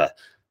driver.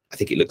 I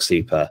think it looks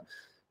super.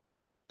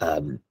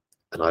 And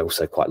I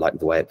also quite like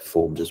the way it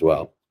performed as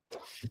well.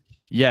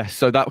 Yes,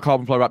 so that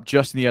carbon fly wrap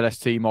just in the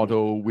LST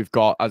model. We've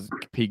got, as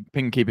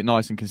Ping keep it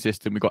nice and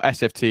consistent, we've got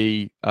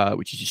SFT,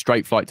 which is your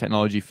straight flight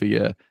technology for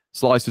your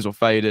slicers or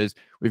faders.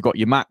 We've got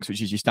your max,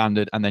 which is your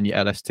standard, and then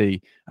your LST,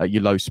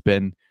 your low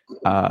spin,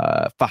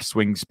 fast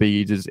swing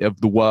speeds of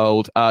the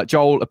world.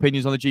 Joel,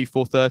 opinions on the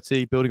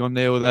G430, building on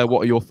Neil there.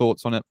 What are your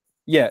thoughts on it?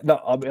 Yeah,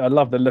 no, I mean, I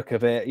love the look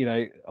of it. You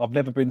know, I've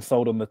never been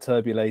sold on the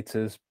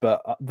turbulators,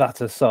 but that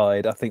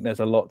aside, I think there's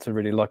a lot to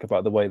really like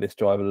about the way this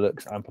driver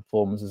looks and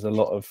performs. There's a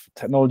lot of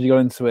technology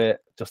going into it,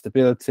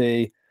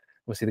 adjustability.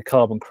 Obviously, the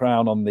carbon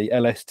crown on the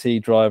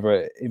LST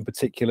driver in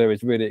particular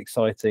is really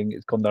exciting.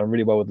 It's gone down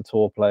really well with the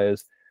tour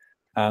players.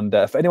 And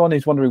for anyone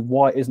who's wondering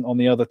why it isn't on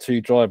the other two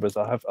drivers,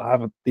 I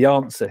have the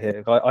answer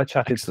here. I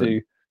chatted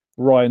to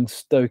Ryan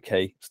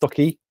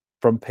Stockey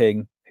from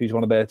Ping, who's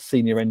one of their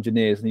senior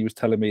engineers, and he was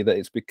telling me that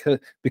it's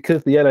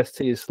because the LST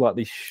is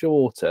slightly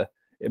shorter,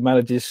 it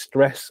manages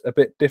stress a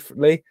bit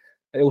differently.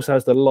 It also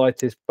has the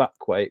lightest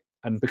back weight,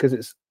 and because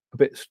it's a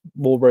bit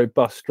more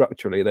robust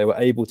structurally, they were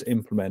able to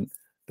implement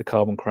the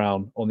carbon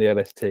crown on the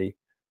LST,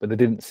 but they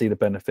didn't see the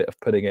benefit of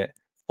putting it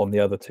on the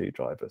other two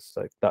drivers.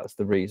 So that's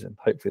the reason.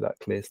 Hopefully that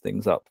clears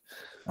things up.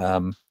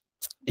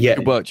 Yeah,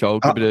 good work, Joel.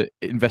 Good bit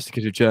of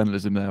investigative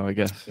journalism there, I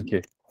guess. Thank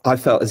you. I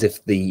felt as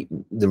if the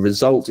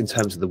result in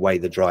terms of the way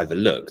the driver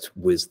looked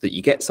was that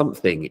you get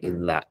something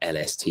in that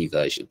LST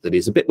version that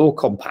is a bit more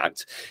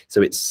compact.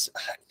 So I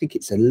think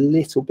it's a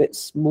little bit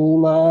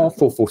smaller,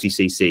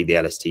 440cc, the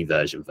LST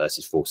version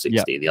versus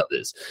 460 in the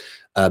others.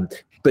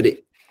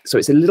 So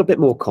it's a little bit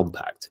more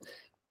compact,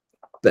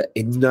 but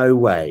in no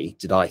way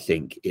did I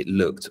think it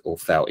looked or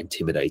felt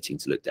intimidating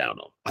to look down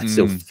on. I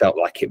still felt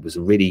like it was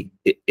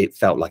it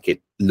felt like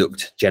it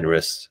looked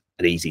generous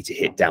and easy to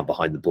hit down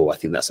behind the ball. I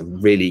think that's a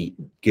really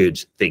good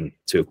thing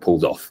to have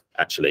pulled off,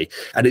 actually.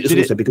 And it just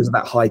also, because of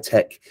that high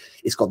tech,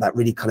 it's got that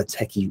really kind of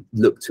techie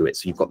look to it.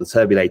 So you've got the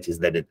turbulators,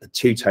 then a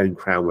two-tone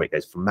crown where it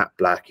goes from matte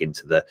black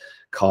into the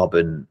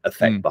carbon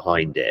effect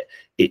behind it.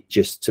 It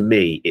just, to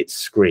me, it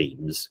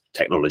screams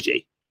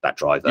technology, that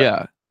driver.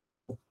 Yeah.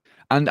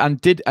 And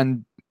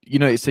you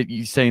know,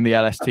 you're saying the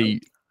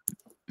LST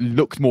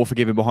looked more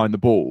forgiving behind the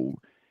ball.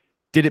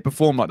 Did it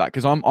perform like that?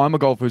 Because I'm a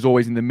golfer who's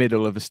always in the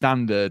middle of a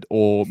standard,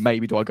 or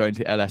maybe do I go into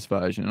the LS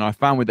version? And I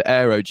found with the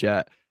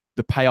Aerojet,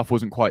 the payoff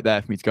wasn't quite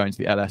there for me to go into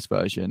the LS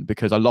version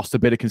because I lost a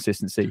bit of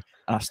consistency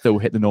and I still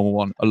hit the normal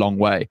one a long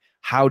way.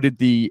 How did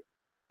the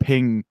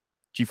Ping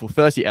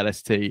G430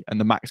 LST and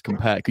the Max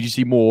compare? Could you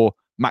see more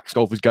Max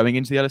golfers going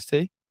into the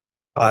LST?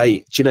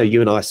 Do you know, you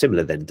and I are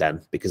similar then,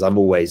 Dan, because I'm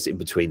always in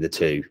between the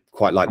two.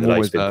 Quite like the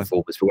low spin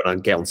performance, but when I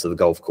get onto the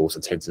golf course, I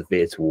tend to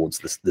veer towards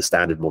the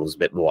standard models a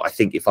bit more. I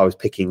think if I was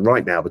picking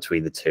right now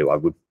between the two, I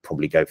would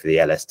probably go for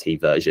the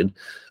LST version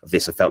of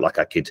this. I felt like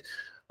I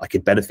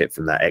could benefit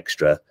from that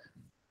extra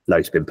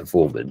low spin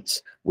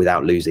performance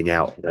without losing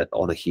out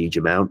on a huge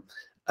amount.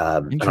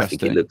 And I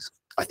think it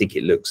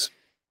looks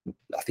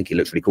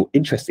really cool.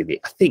 Interestingly,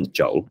 I think,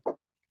 Joel,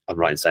 I'm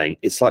right in saying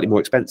it's slightly more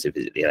expensive,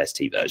 is it, the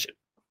LST version?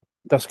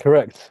 That's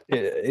correct.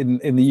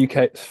 In the UK,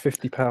 it's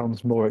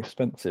 £50 more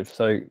expensive.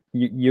 So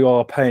you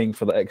are paying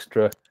for the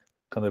extra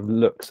kind of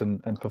looks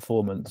and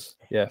performance.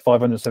 Yeah,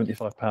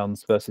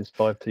 £575 versus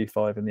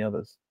 525 in the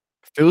others.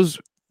 Feels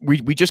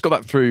we just got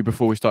that through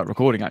before we start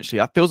recording. Actually,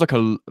 that feels like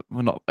I'm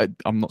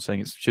not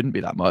saying it shouldn't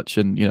be that much,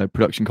 and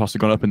production costs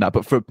have gone up in that,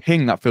 but for a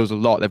Ping, that feels a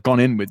lot. They've gone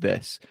in with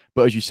this,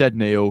 but as you said,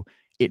 Neil,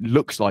 it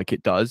looks like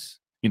it does.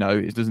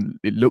 It doesn't.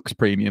 It looks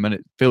premium, and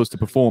it feels to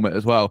perform it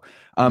as well.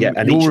 Yeah,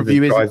 and your each of the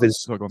review drivers,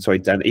 is sorry,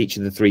 Dan, each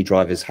of the 3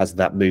 drivers has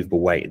that movable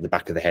weight in the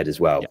back of the head as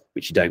well,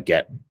 which you don't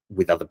get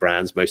with other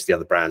brands. Most of the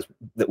other brands,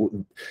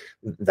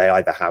 they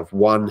either have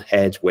one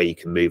head where you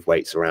can move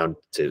weights around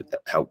to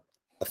help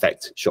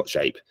affect shot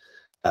shape,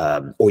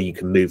 or you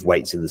can move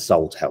weights in the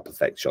sole to help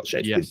affect shot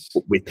shape. Yes.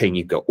 With Ping,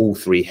 you've got all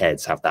 3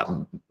 heads have that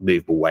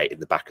movable weight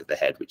in the back of the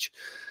head, which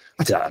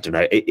I don't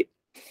know.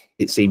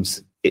 It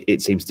seems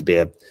to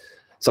be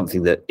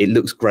something that it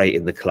looks great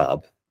in the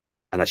club,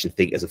 and I should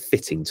think as a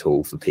fitting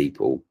tool for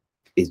people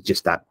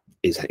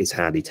is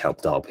handy to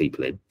help dial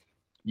people in.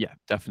 Yeah,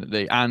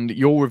 definitely. And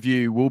your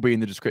review will be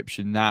in the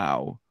description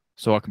now,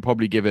 so I can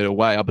probably give it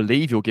away. I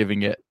believe you're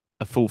giving it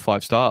a full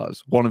 5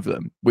 stars. One of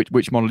them.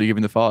 Which model are you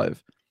giving the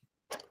 5?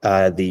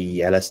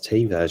 The LST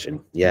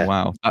version. Yeah.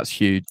 Wow, that's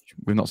huge.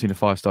 We've not seen a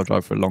 5-star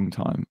drive for a long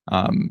time.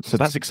 So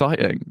that's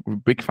exciting. We're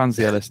big fans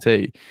of the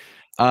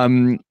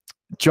LST.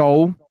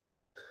 Joel,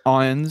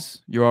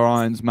 irons, you're our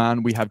irons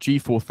man. We have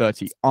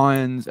G430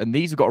 irons, and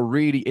these have got a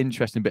really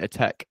interesting bit of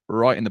tech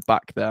right in the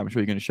back there. I'm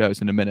sure you're going to show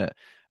us in a minute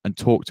and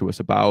talk to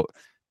us about.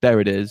 There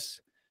it is.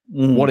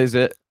 What is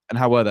it, and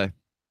how were they?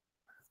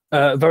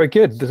 Very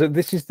good.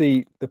 This is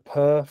the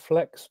PUR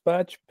Flex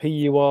badge,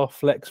 PUR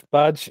Flex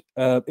badge.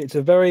 It's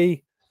a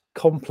very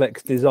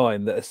complex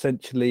design that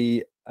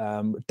essentially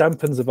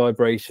dampens the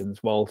vibrations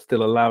while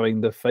still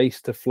allowing the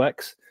face to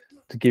flex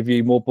to give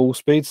you more ball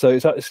speed. So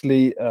it's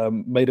actually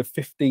made of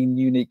 15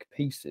 unique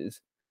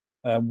pieces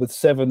with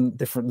 7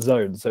 different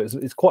zones. So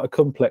it's quite a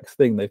complex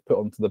thing they've put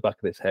onto the back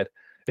of this head,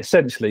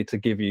 essentially to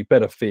give you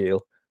better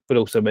feel, but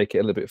also make it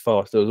a little bit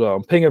faster as well.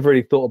 And Ping have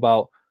really thought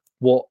about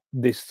what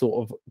this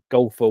sort of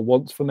golfer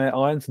wants from their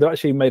irons. So they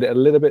actually made it a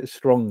little bit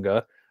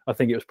stronger. I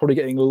think it was probably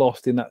getting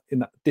lost in that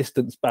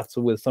distance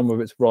battle with some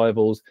of its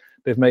rivals.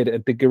 They've made it a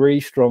degree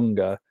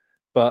stronger,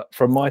 but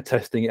from my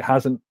testing, it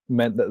hasn't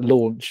meant that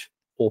launch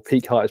or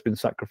peak height has been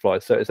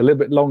sacrificed. So it's a little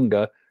bit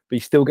longer, but you're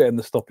still getting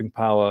the stopping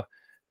power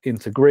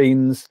into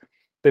greens.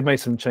 They've made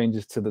some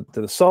changes to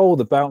the sole.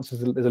 The bounce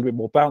there's a little bit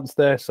more bounce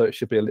there, so it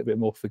should be a little bit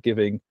more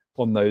forgiving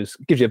on those.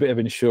 Gives you a bit of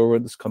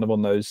insurance, kind of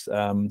on those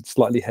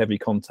slightly heavy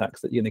contacts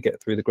that you're going to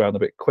get through the ground a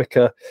bit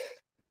quicker.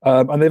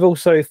 And they've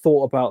also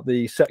thought about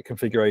the set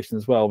configuration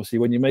as well. Obviously,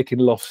 when you're making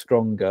loft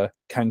stronger,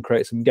 can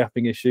create some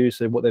gapping issues.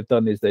 So what they've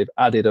done is they've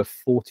added a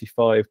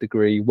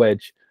 45-degree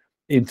wedge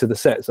into the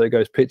set, so it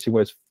goes pitching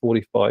wedge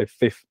 45,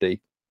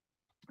 50,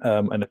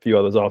 and a few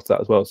others after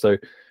that as well. So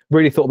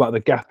really thought about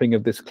the gapping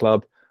of this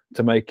club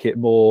to make it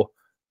more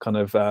kind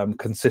of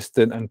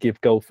consistent and give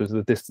golfers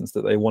the distance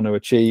that they want to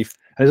achieve.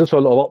 And there's also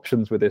a lot of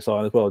options with this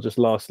iron as well. Just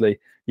lastly,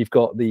 you've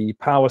got the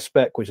power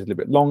spec, which is a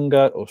little bit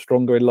longer or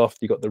stronger in loft.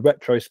 You've got the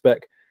retro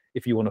spec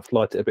if you want to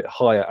flight it a bit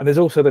higher. And there's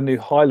also the new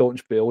high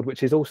launch build,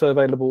 which is also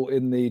available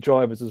in the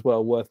drivers as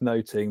well. Worth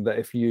noting that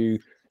if you're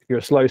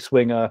a slow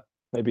swinger,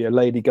 maybe a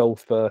lady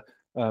golfer,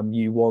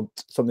 you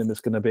want something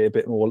that's going to be a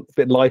bit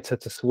lighter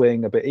to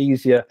swing, a bit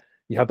easier,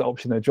 you have the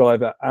option of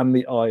driver and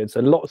the iron. So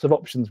lots of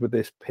options with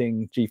this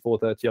Ping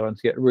G430 iron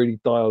to get really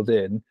dialed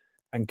in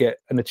and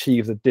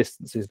achieve the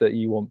distances that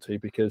you want to,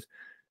 because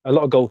a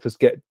lot of golfers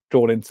get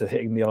drawn into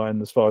hitting the iron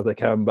as far as they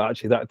can, but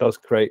actually that does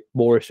create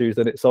more issues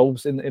than it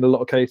solves in a lot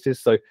of cases.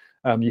 So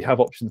you have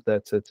options there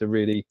to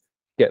really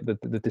get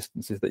the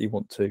distances that you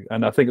want to.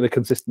 And I think the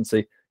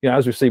consistency,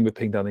 as we've seen with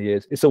Ping down the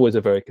years, it's always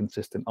a very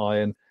consistent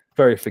iron,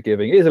 very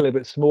forgiving. It is a little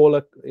bit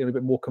smaller, a little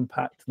bit more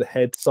compact. The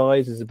head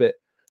size is a bit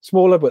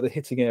smaller, but the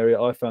hitting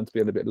area I found to be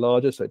a little bit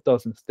larger, so it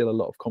does instill a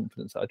lot of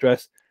confidence at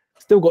address.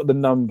 Still got the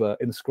number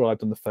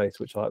inscribed on the face,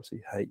 which I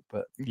absolutely hate,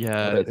 but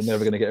yeah, I don't think they're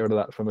ever going to get rid of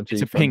that from a G.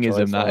 It's a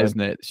Pingism, that,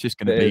 isn't it? It's just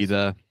going to be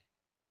there.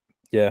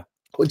 Yeah.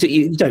 Well,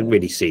 you don't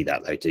really see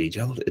that though, do you,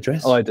 Joel?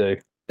 Address? I do.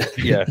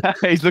 Yeah.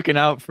 He's looking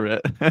out for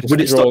it. It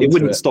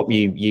wouldn't stop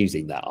you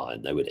using that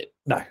iron though, would it?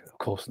 No, of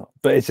course not.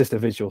 But it's just a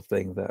visual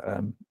thing that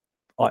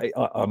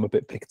I'm a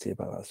bit picky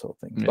about that sort of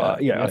thing.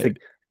 But yeah, I think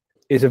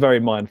it's a very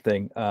mind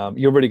thing.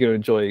 You're really going to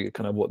enjoy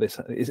kind of what this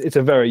is. It's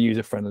a very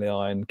user-friendly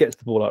iron, gets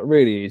the ball out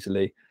really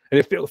easily, and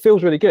it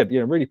feels really good.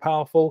 Really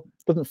powerful.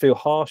 Doesn't feel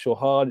harsh or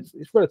hard.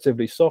 It's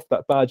relatively soft.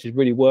 That badge is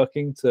really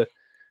working to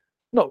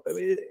not.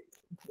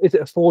 Is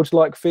it a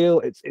forged-like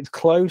feel? It's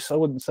close. I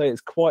wouldn't say it's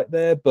quite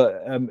there,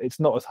 but it's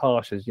not as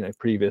harsh as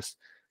previous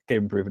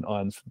game improvement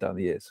irons from down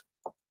the years.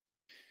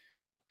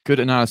 Good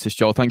analysis,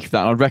 Joel. Thank you for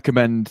that. I'd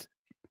recommend,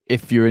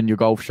 if you're in your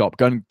golf shop,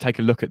 go and take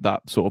a look at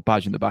that sort of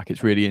badge in the back.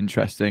 It's really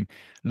interesting.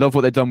 Love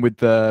what they've done with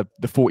the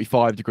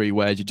 45-degree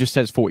wedge. It just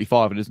says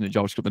 45, doesn't it,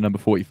 Joel? It's got the number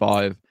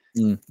 45.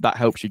 That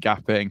helps you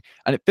gapping.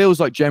 And it feels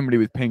like generally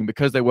with Ping,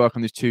 because they work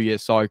on this 2-year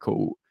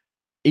cycle,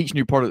 each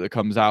new product that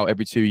comes out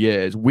every 2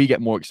 years, we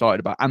get more excited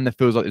about, and there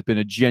feels like there's been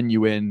a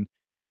genuine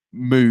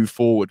move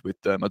forward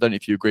with them. I don't know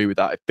if you agree with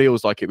that. It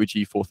feels like it with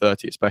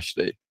G430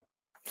 especially.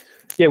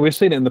 Yeah, we've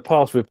seen it in the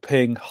past with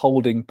Ping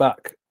holding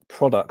back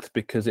products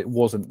because it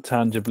wasn't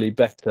tangibly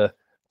better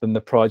than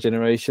the prior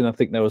generation. I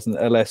think there was an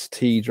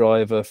LST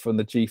driver from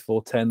the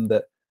G410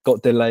 that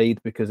got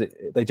delayed because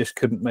they just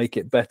couldn't make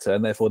it better,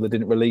 and therefore they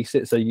didn't release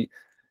it. So you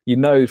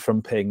know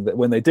from Ping that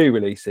when they do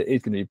release it,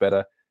 it's going to be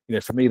better. You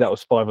know, for me, that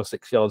was 5 or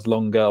 6 yards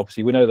longer.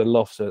 Obviously, we know the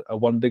lofts are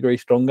 1 degree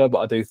stronger, but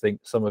I do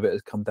think some of it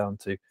has come down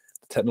to the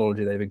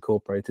technology they've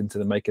incorporated into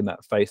them, making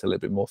that face a little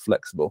bit more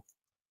flexible.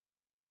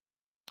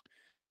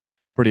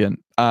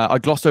 Brilliant. I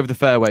glossed over the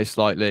fairway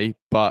slightly,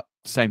 but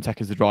same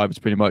tech as the drivers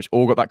pretty much.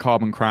 All got that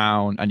carbon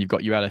crown, and you've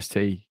got your LST,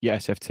 your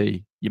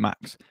SFT, your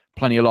Max.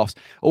 Plenty of lofts.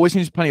 Always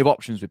seems plenty of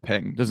options with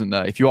Ping, doesn't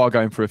there? If you are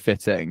going for a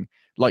fitting,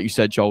 like you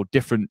said, Joel,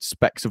 different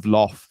specs of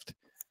loft,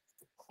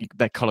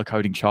 their color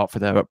coding chart for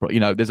their, you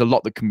know, there's a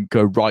lot that can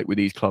go right with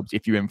these clubs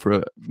if you're in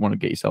for want to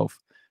get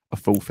yourself a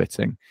full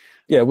fitting.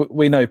 Yeah,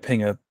 we know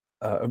Ping are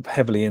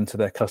heavily into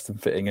their custom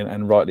fitting,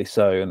 and rightly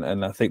so.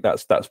 And I think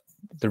that's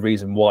the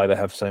reason why they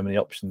have so many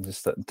options,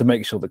 is that to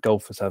make sure that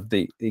golfers have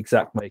the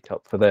exact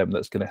makeup for them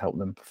that's going to help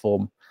them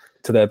perform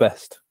to their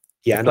best.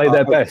 Yeah, play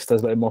their best,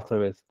 as their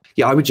motto is.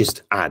 Yeah, I would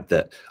just add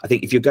that I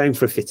think if you're going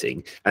for a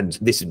fitting, and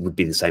this would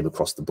be the same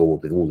across the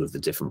board with all of the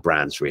different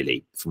brands,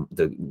 really, from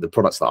the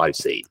products that I've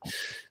seen,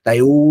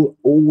 they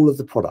all of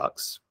the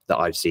products that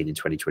I've seen in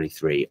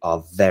 2023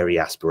 are very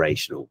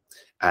aspirational.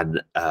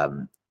 And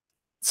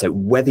so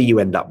whether you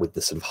end up with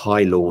the sort of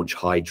high launch,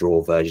 high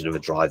draw version of a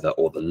driver,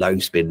 or the low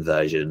spin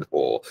version,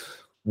 or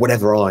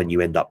whatever iron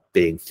you end up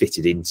being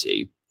fitted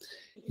into,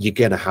 you're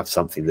going to have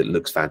something that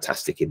looks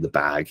fantastic in the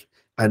bag,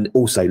 and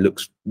also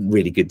looks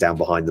really good down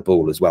behind the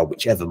ball as well,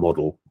 whichever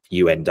model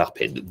you end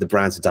up in. The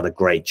brands have done a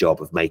great job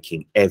of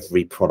making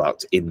every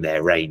product in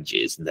their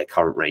ranges, and their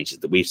current ranges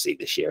that we've seen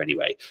this year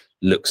anyway,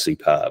 look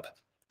superb.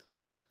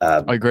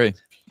 I agree.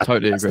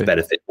 Totally that's agree. The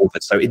benefit of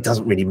it. So it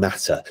doesn't really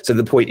matter. So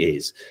the point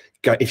is,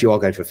 if you are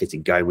going for a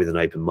fitting, going with an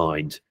open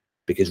mind,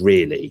 because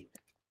really,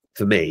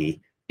 for me,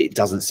 it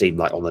doesn't seem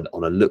like on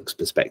a looks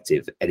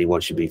perspective,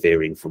 anyone should be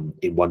veering from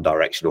in one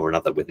direction or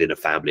another within a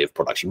family of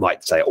products. You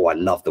might say, oh, I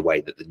love the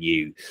way that the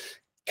new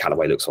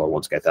Callaway looks, so I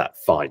want to go for that.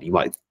 Fine. You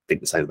might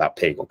think the same about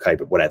Ping or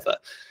Cobra, whatever.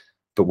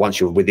 But once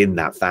you're within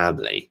that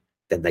family,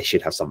 then they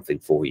should have something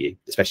for you.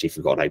 Especially if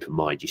you've got an open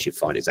mind, you should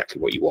find exactly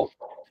what you want.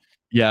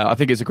 Yeah, I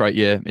think it's a great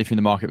year if you're in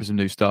the market for some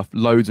new stuff.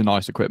 Loads of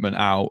nice equipment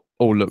out.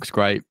 All looks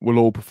great. Will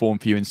all perform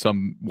for you in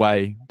some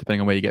way,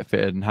 depending on where you get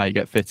fitted and how you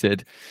get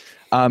fitted.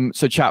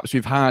 So, chaps,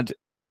 we've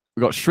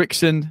got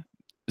Strixon,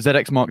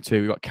 ZX Mark II,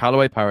 we've got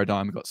Callaway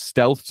Paradigm, we've got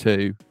Stealth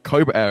 2,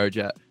 Cobra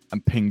Aerojet,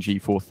 and Ping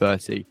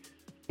G430.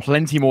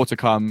 Plenty more to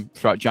come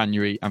throughout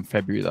January and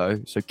February,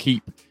 though. So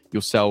keep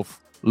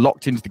yourself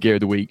locked into the Gear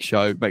of the Week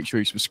show. Make sure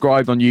you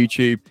subscribe on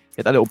YouTube,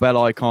 hit that little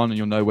bell icon, and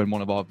you'll know when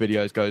one of our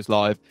videos goes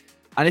live.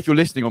 And if you're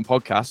listening on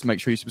podcasts, make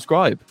sure you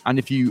subscribe. And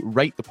if you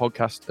rate the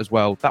podcast as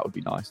well, that would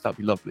be nice. That would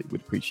be lovely.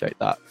 We'd appreciate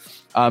that.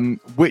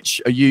 Which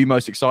are you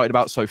most excited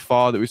about so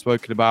far that we've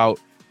spoken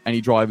about?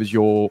 Any drivers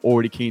you're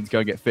already keen to go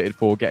and get fitted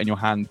for, get in your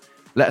hand?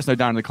 Let us know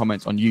down in the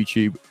comments on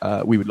YouTube.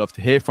 We would love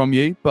to hear from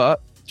you.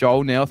 But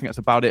Joel, Neil, I think that's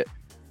about it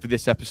for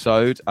this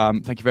episode.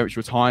 Thank you very much for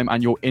your time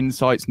and your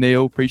insights,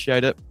 Neil.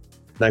 Appreciate it.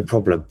 No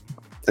problem.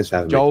 Thanks for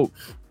having me. Joel,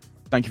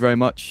 thank you very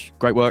much.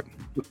 Great work.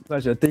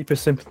 Pleasure.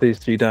 Deepest sympathies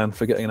to you, Dan,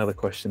 for getting another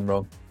question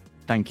wrong.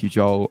 Thank you,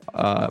 Joel.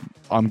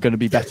 I'm going to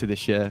be better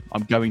this year.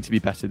 I'm going to be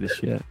better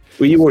this year.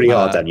 Well, you already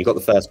are, Dan. You got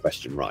the first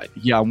question right.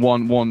 Yeah, I'm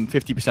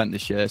 50%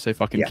 this year. So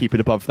if I can keep it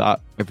above that,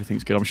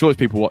 everything's good. I'm sure there's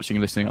people watching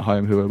and listening at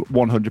home who are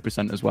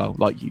 100% as well,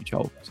 like you,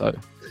 Joel. So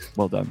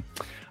well done.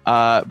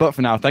 But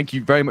for now, thank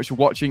you very much for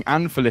watching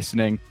and for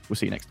listening. We'll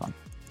see you next time.